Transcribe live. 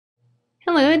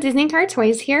Hello,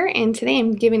 DisneyCarToys here, and today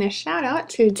I'm giving a shout out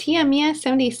to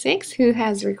TiaMia76 who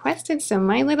has requested some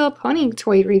My Little Pony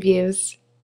toy reviews.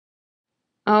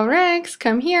 Oh Rex,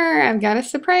 come here, I've got a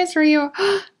surprise for you.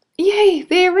 Yay,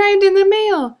 they arrived in the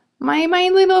mail! My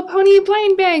Little Pony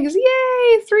blind bags,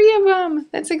 yay, 3 of them!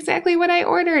 That's exactly what I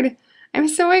ordered. I'm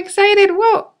so excited,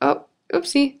 whoa, oh,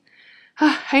 oopsie.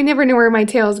 I never know where my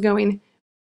tail's going.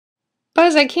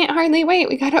 Buzz, I can't hardly wait,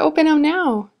 we gotta open them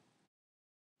now.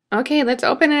 Okay, let's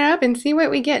open it up and see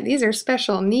what we get. These are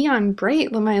special neon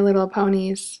bright My Little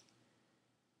Ponies.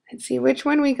 Let's see which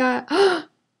one we got. Oh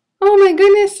my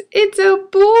goodness, it's a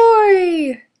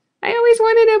boy! I always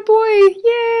wanted a boy.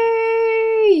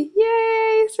 Yay!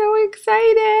 Yay! So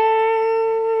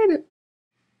excited!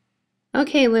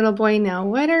 Okay, little boy, now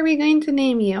what are we going to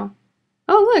name you?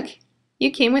 Oh look, you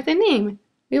came with a name.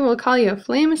 We will call you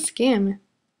Flim Skim.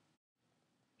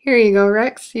 Here you go,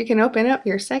 Rex. You can open up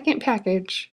your second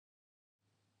package.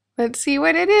 Let's see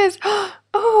what it is.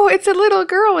 Oh, it's a little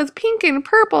girl with pink and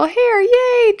purple hair.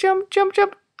 Yay! Jump, jump,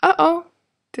 jump. Uh-oh.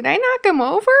 Did I knock him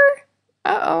over?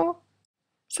 Uh-oh.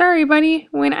 Sorry, buddy.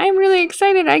 When I'm really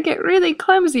excited, I get really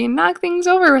clumsy and knock things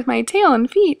over with my tail and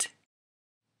feet.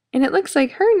 And it looks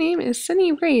like her name is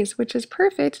Sunny Rays, which is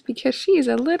perfect because she's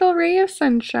a little ray of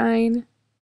sunshine.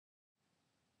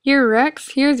 Here,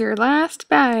 Rex. Here's your last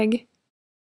bag.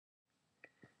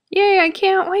 Yay, I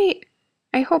can't wait.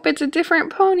 I hope it's a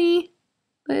different pony.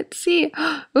 Let's see.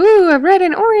 Ooh, a red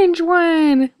and orange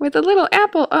one with a little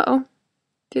apple. Uh-oh.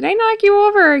 Did I knock you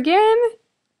over again?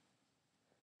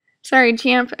 Sorry,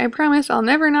 champ. I promise I'll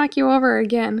never knock you over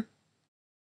again.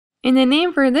 And the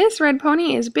name for this red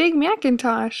pony is Big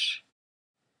Macintosh.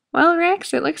 Well,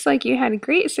 Rex, it looks like you had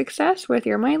great success with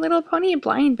your My Little Pony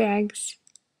blind bags.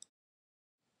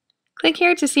 Click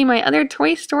here to see my other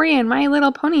Toy Story and My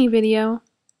Little Pony video.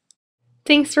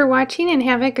 Thanks for watching and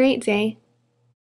have a great day.